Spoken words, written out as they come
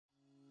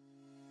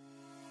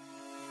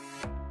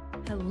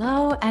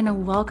Hello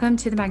and welcome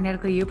to the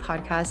Magnetically You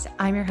podcast.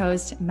 I'm your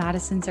host,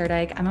 Madison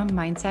Zerdike. I'm a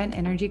mindset and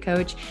energy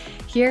coach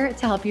here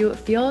to help you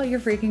feel your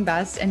freaking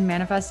best and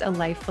manifest a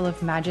life full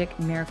of magic,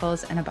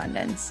 miracles, and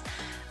abundance.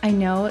 I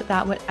know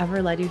that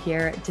whatever led you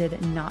here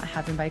did not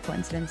happen by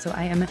coincidence, so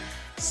I am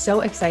so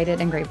excited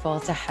and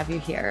grateful to have you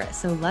here.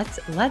 So let's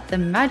let the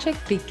magic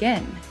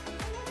begin.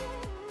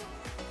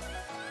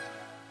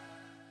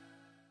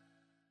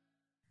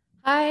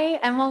 Hi,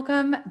 and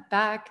welcome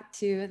back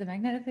to the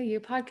Magnetically You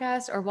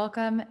podcast, or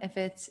welcome if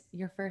it's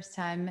your first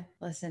time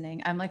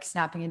listening. I'm like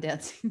snapping and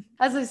dancing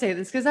as I say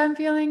this because I'm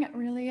feeling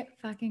really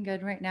fucking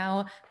good right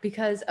now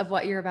because of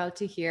what you're about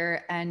to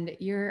hear, and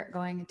you're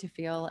going to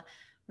feel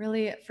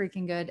really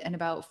freaking good in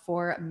about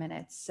 4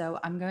 minutes. So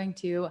I'm going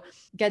to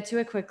get to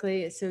it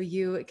quickly so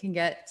you can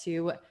get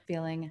to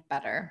feeling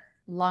better.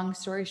 Long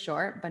story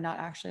short, but not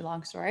actually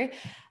long story.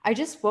 I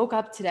just woke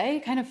up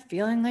today kind of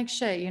feeling like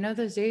shit. You know,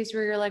 those days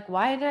where you're like,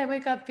 why did I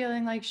wake up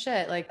feeling like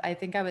shit? Like, I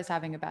think I was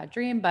having a bad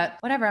dream, but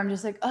whatever. I'm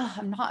just like, oh,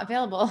 I'm not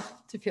available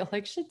to feel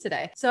like shit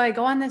today. So I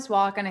go on this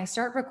walk and I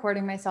start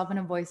recording myself in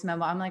a voice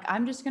memo. I'm like,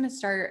 I'm just going to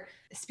start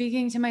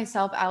speaking to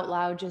myself out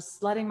loud,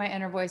 just letting my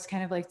inner voice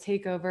kind of like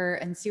take over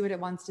and see what it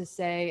wants to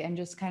say and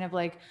just kind of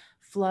like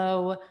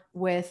flow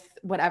with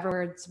whatever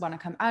words want to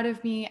come out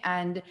of me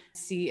and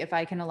see if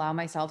I can allow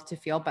myself to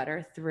feel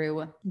better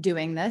through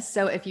doing this.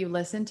 So if you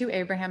listen to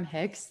Abraham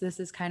Hicks, this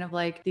is kind of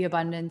like the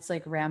abundance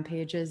like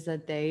rampages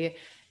that they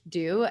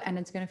do, and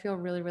it's going to feel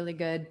really, really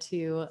good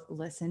to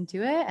listen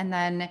to it. And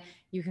then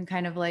you can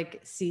kind of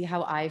like see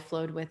how I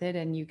flowed with it,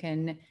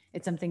 and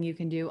it's something you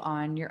can do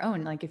on your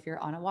own. Like if you're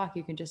on a walk,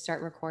 you can just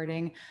start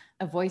recording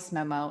a voice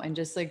memo and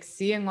just like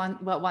seeing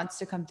what wants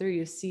to come through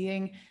you,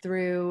 seeing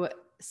through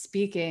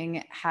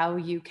speaking how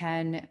you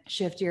can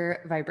shift your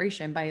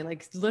vibration by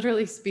like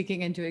literally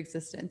speaking into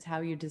existence how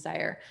you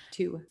desire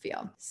to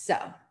feel. So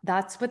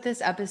that's what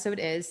this episode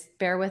is.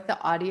 Bear with the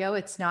audio.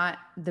 It's not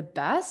the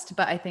best,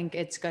 but I think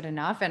it's good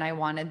enough. And I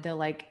wanted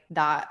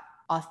that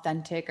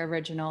authentic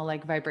original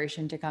like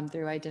vibration to come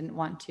through. I didn't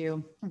want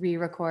to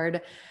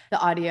re-record the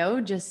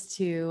audio just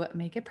to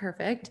make it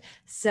perfect.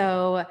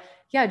 So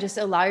yeah, just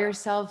allow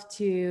yourself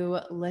to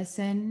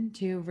listen,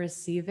 to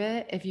receive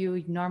it. If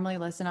you normally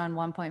listen on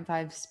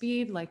 1.5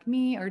 speed like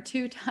me or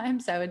 2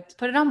 times, I would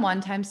put it on 1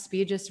 time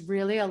speed. Just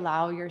really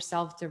allow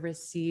yourself to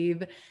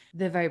receive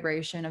the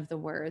vibration of the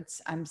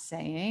words I'm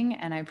saying.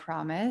 And I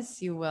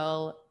promise you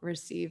will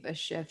receive a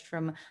shift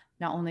from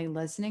not only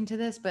listening to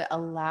this, but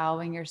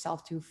allowing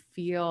yourself to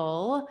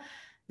feel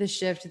the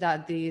shift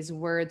that these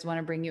words want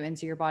to bring you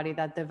into your body,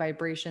 that the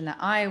vibration that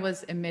I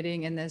was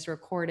emitting in this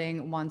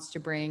recording wants to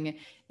bring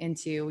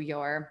into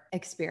your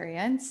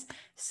experience.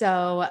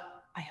 So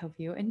I hope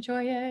you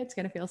enjoy it. It's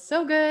going to feel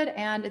so good.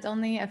 And it's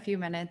only a few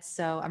minutes.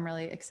 So I'm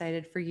really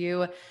excited for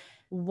you.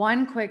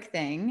 One quick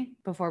thing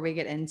before we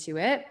get into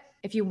it.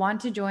 If you want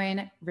to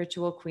join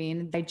Ritual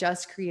Queen, they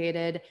just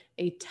created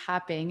a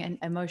tapping, an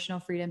emotional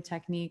freedom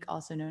technique,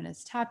 also known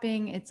as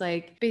tapping. It's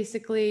like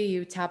basically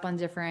you tap on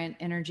different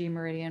energy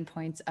meridian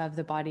points of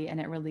the body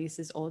and it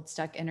releases old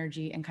stuck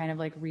energy and kind of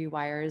like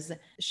rewires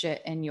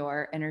shit in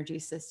your energy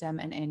system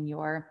and in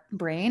your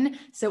brain.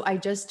 So I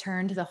just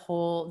turned I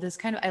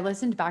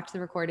listened back to the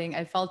recording,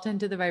 I felt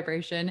into the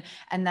vibration,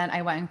 and then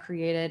I went and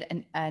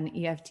created an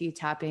EFT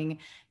tapping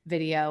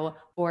video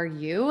for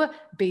you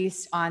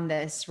based on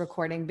this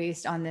recording,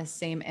 based on this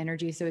same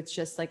energy. So it's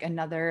just like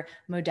another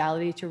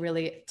modality to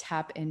really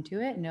tap into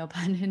it, no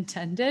pun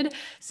intended.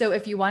 So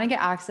if you want to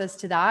get access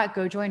to that,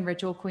 go join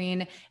Ritual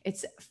Queen.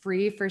 It's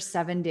free for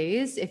 7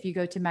 days. If you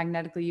go to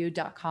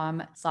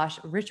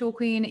magneticallyu.com/ritual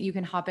queen, you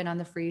can hop in on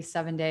the free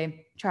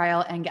 7-day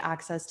trial and get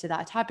access to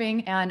that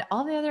tapping and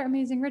all the other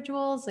amazing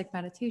rituals like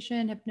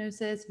meditation,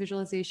 hypnosis,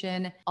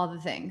 visualization, all the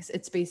things.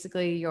 It's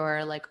basically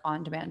your like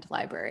on-demand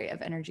library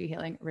of energy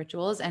healing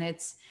rituals. And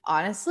it's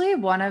honestly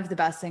one of the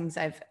best things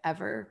I've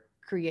ever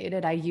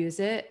created. I use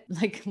it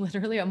like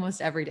literally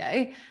almost every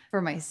day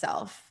for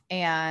myself,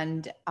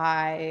 and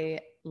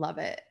I love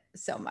it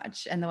so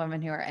much. And the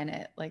women who are in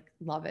it like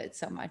love it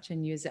so much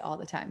and use it all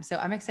the time. So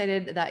I'm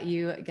excited that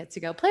you get to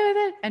go play with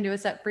it and do a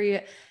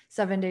free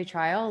 7-day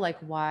trial. Like,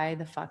 why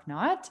the fuck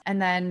not?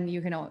 And then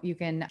you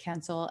can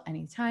cancel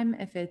anytime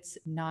if it's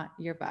not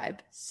your vibe.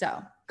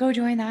 So go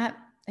join that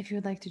if you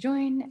would like to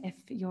join, if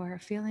you're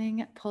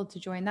feeling pulled to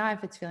join that,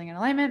 if it's feeling in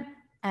alignment.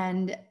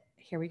 And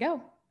here we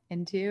go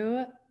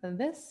into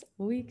this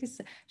week's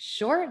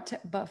short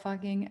but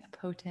fucking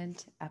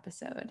potent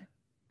episode.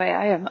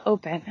 I am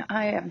open.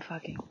 I am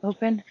fucking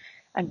open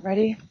and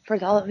ready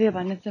for all of the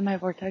abundance in my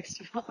vortex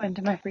to flow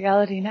into my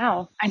reality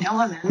now. I know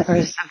I'm in the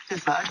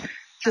receptive mode,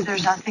 so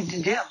there's nothing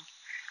to do.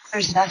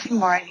 There's nothing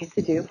more I need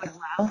to do but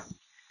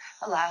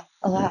allow.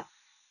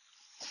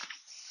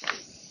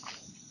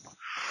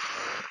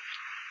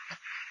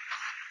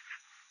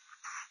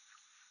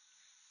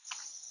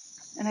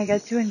 And I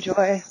get to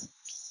enjoy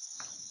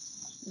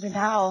the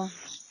now.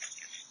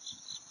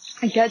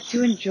 I get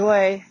to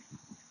enjoy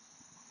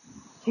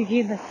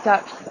taking the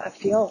steps that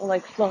feel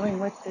like flowing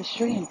with the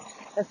stream,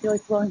 that feel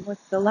like flowing with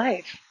the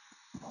life.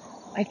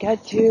 I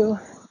get to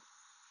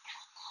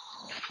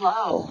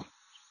flow,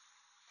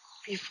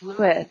 be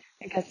fluid.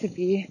 I get to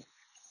be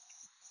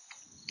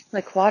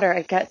like water.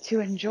 I get to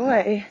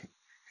enjoy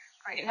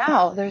right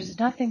now. There's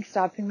nothing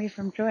stopping me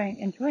from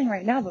enjoying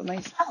right now but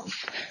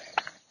myself.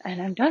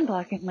 And I'm done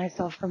blocking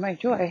myself from my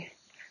joy.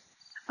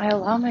 I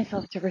allow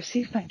myself to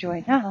receive my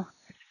joy now.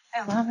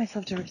 I allow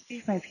myself to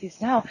receive my peace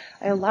now.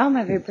 I allow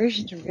my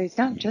vibration to raise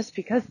now just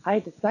because I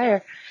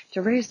desire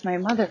to raise my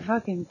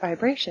motherfucking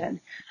vibration.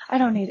 I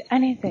don't need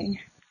anything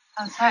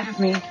outside of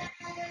me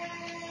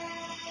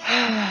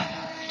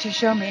to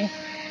show me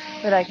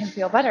that I can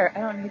feel better.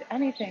 I don't need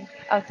anything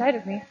outside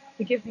of me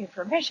to give me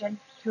permission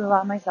to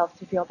allow myself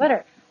to feel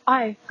better.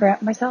 I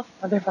grant myself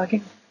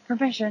motherfucking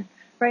permission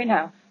right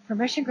now.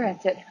 Permission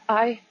granted.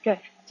 I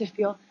get to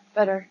feel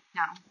better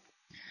now.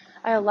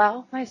 I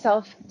allow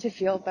myself to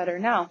feel better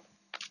now.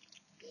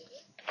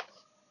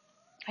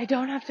 I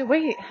don't have to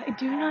wait. I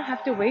do not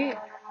have to wait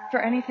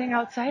for anything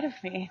outside of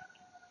me.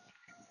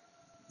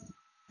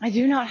 I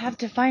do not have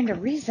to find a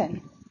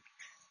reason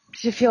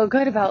to feel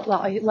good about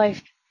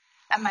life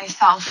and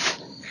myself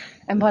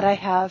and what I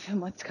have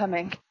and what's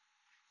coming.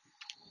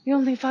 The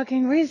only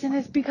fucking reason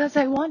is because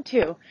I want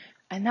to.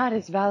 And that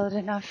is valid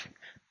enough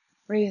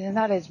reason.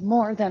 That is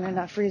more than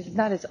enough reason.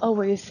 That is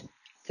always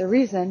the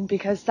reason,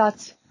 because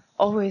that's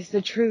always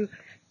the true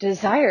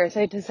desires.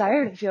 I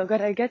desire to feel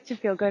good. I get to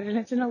feel good, and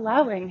it's an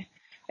allowing.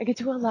 I get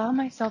to allow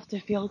myself to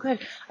feel good.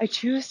 I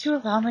choose to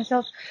allow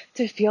myself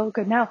to feel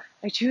good now.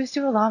 I choose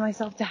to allow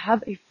myself to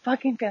have a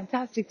fucking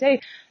fantastic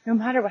day, no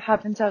matter what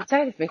happens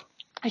outside of me.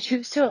 I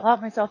choose to allow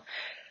myself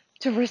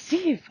to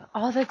receive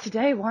all that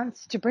today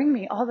wants to bring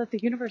me, all that the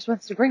universe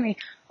wants to bring me,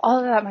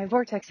 all that my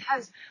vortex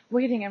has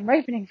waiting and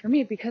ripening for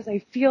me, because I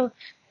feel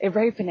it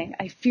ripening.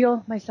 I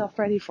feel myself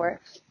ready for it.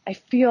 I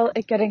feel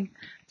it getting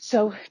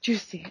so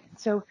juicy,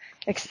 so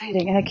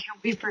exciting, and I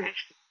can't wait for it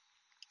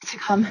to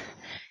come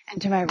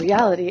into my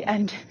reality.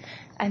 And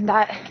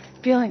that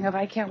feeling of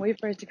I can't wait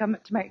for it to come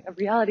into my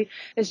reality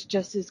is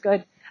just as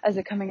good as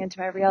it coming into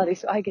my reality.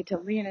 So I get to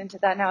lean into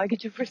that now. I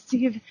get to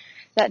receive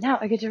that now.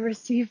 I get to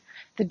receive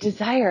the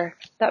desire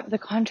that the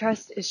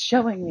contrast is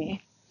showing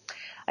me.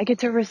 I get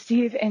to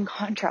receive in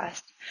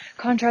contrast.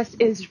 Contrast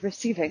is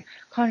receiving.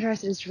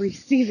 Contrast is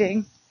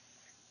receiving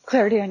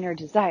clarity on your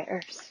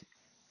desires.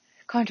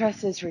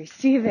 Contrast is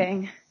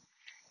receiving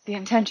the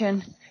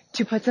intention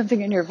to put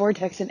something in your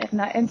vortex, and in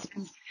that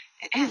instance,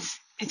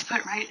 it's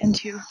put right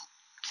into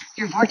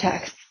your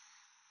vortex.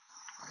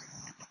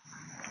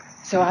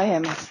 So I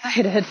am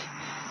excited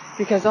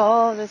because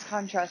all this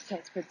contrast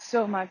has put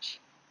so much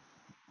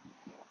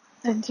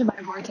into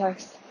my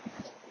vortex.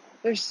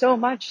 There's so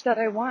much that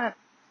I want,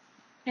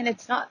 and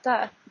it's not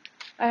that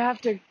I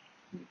have to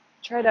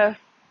try to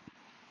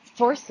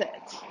force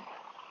it,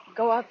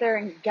 go out there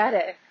and get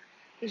it.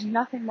 There's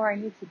nothing more I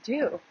need to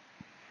do.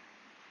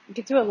 I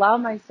get to allow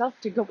myself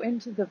to go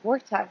into the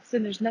vortex,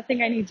 and there's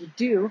nothing I need to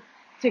do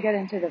to get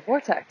into the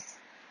vortex.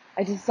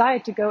 I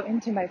decide to go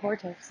into my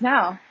vortex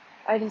now.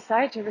 I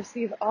decide to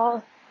receive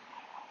all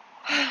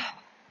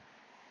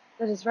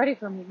that is ready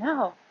for me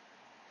now.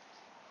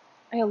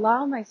 I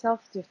allow myself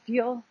to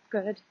feel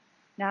good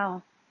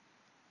now.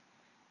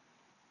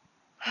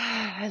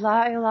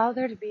 I allow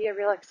there to be a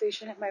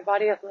relaxation in my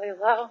body. I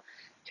allow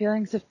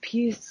feelings of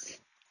peace,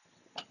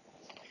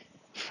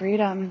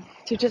 freedom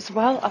to just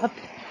well up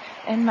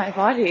in my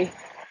body.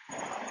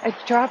 I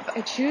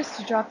choose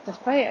to drop the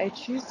fight. I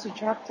choose to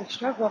drop the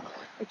struggle.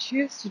 I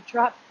choose to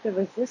drop the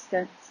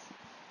resistance.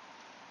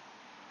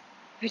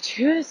 I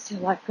choose to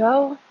let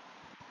go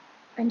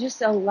and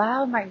just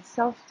allow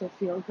myself to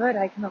feel good.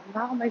 I can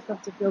allow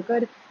myself to feel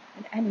good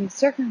in any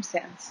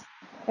circumstance.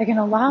 I can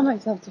allow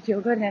myself to feel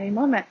good in any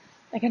moment.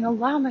 I can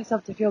allow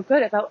myself to feel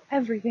good about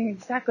everything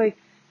exactly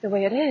the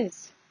way it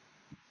is.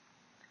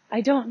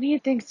 I don't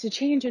need things to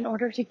change in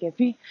order to give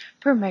me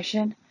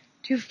permission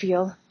to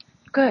feel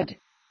good.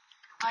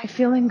 My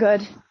feeling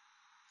good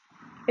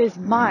is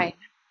mine.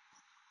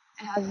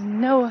 It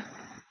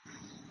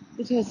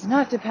does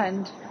not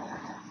depend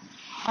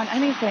on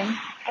anything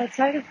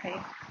outside of me.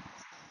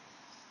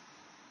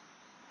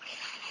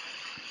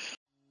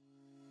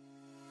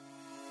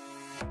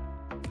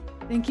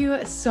 Thank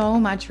you so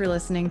much for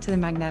listening to the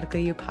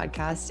Magnetically You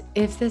podcast.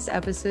 If this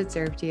episode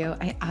served you,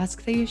 I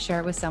ask that you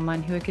share it with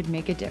someone who it could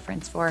make a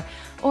difference for,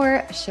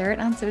 or share it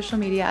on social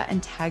media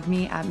and tag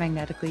me at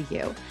Magnetically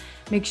You.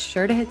 Make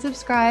sure to hit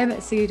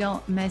subscribe so you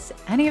don't miss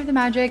any of the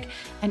magic,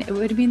 and it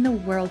would mean the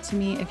world to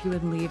me if you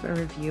would leave a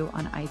review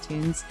on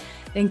iTunes.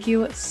 Thank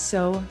you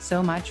so,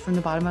 so much from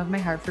the bottom of my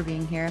heart for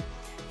being here,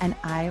 and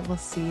I will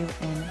see you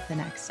in the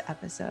next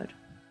episode.